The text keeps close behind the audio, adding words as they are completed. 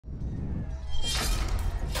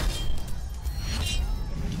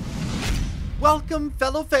Welcome,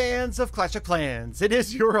 fellow fans of Clash of Clans. It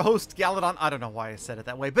is your host, Galadon. I don't know why I said it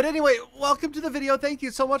that way, but anyway, welcome to the video. Thank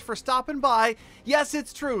you so much for stopping by. Yes,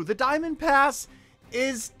 it's true. The Diamond Pass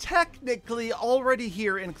is technically already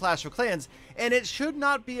here in Clash of Clans, and it should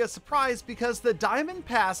not be a surprise because the Diamond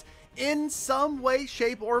Pass, in some way,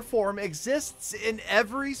 shape, or form, exists in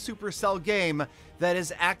every Supercell game that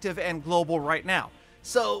is active and global right now.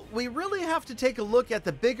 So we really have to take a look at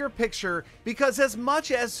the bigger picture, because as much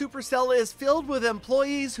as Supercell is filled with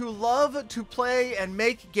employees who love to play and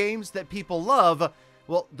make games that people love,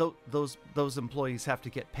 well, those employees have to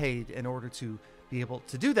get paid in order to be able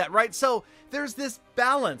to do that, right? So there's this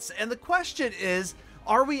balance, and the question is,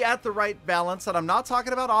 are we at the right balance? And I'm not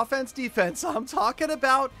talking about offense, defense. I'm talking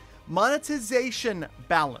about monetization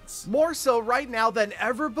balance. More so right now than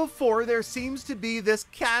ever before, there seems to be this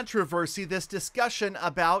controversy, this discussion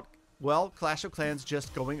about, well, Clash of Clans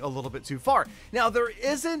just going a little bit too far. Now, there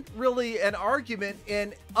isn't really an argument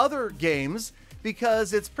in other games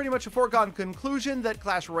because it's pretty much a foregone conclusion that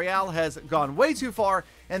Clash Royale has gone way too far,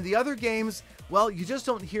 and the other games, well, you just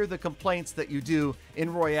don't hear the complaints that you do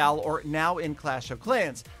in Royale or now in Clash of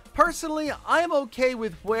Clans. Personally, I'm okay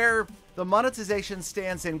with where the monetization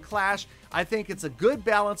stands in Clash. I think it's a good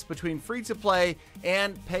balance between free-to-play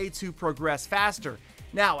and pay-to-progress faster.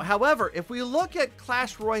 Now, however, if we look at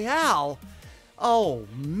Clash Royale, oh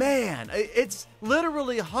man, it's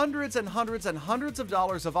literally hundreds and hundreds and hundreds of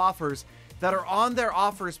dollars of offers that are on their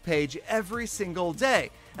offers page every single day.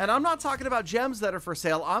 And I'm not talking about gems that are for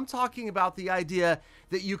sale. I'm talking about the idea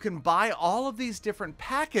that you can buy all of these different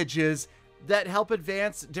packages that help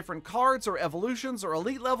advance different cards or evolutions or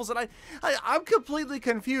elite levels. And I'm completely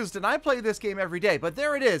confused, and I play this game every day, but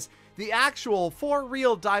there it is. The actual for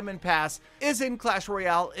real Diamond Pass is in Clash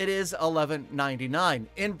Royale. It is $11.99.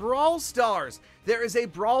 In Brawl Stars, there is a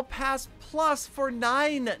Brawl Pass Plus for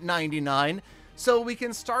 $9.99. So we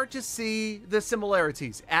can start to see the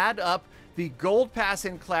similarities. Add up the Gold Pass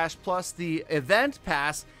in Clash plus the Event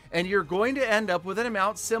Pass, and you're going to end up with an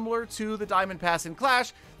amount similar to the Diamond Pass in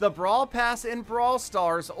Clash, the Brawl Pass in Brawl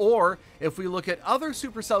Stars, or if we look at other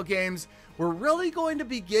Supercell games, we're really going to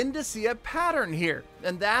begin to see a pattern here.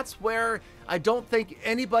 And that's where I don't think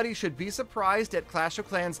anybody should be surprised at Clash of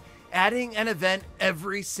Clans adding an event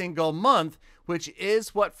every single month, which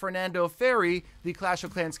is what Fernando Ferry, the Clash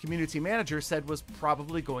of Clans community manager, said was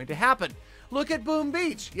probably going to happen. Look at Boom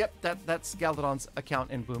Beach. Yep, that's Galadon's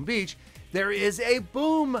account in Boom Beach. There is a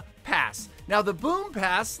Boom Pass. Now, the Boom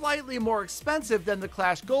Pass, slightly more expensive than the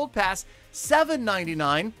Clash Gold Pass,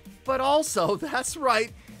 $7.99, but also, that's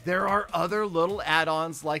right, there are other little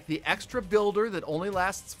add-ons like the Extra Builder that only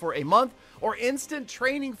lasts for a month, or Instant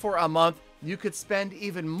Training for a month. You could spend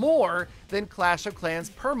even more than Clash of Clans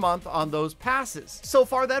per month on those passes. So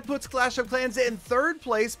far, that puts Clash of Clans in third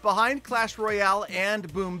place behind Clash Royale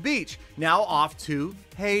and Boom Beach. Now off to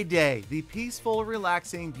Heyday, the peaceful,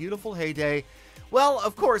 relaxing, beautiful Heyday. Well,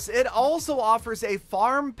 of course, it also offers a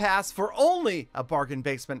farm pass for only a bargain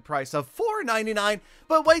basement price of $4.99.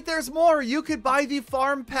 But wait, there's more. You could buy the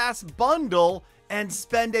farm pass bundle and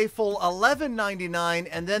spend a full $11.99.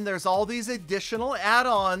 And then there's all these additional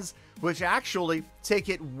add-ons, which actually take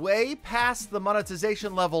it way past the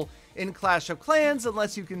monetization level in Clash of Clans,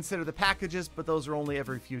 unless you consider the packages, but those are only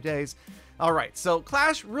every few days. All right, so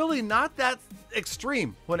Clash really not that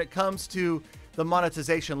extreme when it comes to the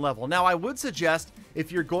monetization level. Now, I would suggest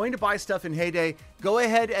if you're going to buy stuff in Heyday, go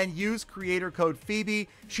ahead and use creator code Phoebe.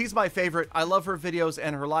 She's my favorite. I love her videos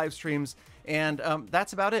and her live streams, and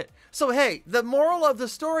that's about it. So hey, the moral of the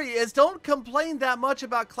story is don't complain that much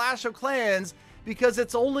about Clash of Clans, because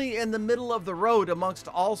it's only in the middle of the road amongst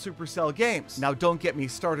all Supercell games. Now, don't get me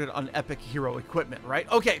started on epic hero equipment,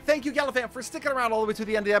 right? Okay, thank you, Galafam, for sticking around all the way to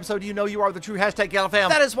the end of the episode. You know you are the true hashtag Galafam.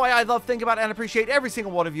 That is why I love, think about, and appreciate every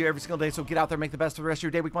single one of you every single day. So get out there, make the best of the rest of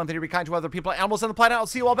your day, week, month, and be kind to other people, animals on the planet. I'll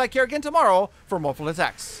see you all back here again tomorrow for more full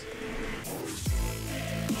attacks.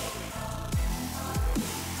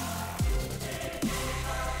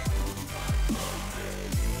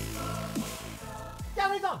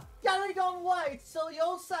 Galadon, wait, so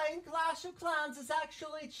you're saying Clash of Clans is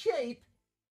actually cheap?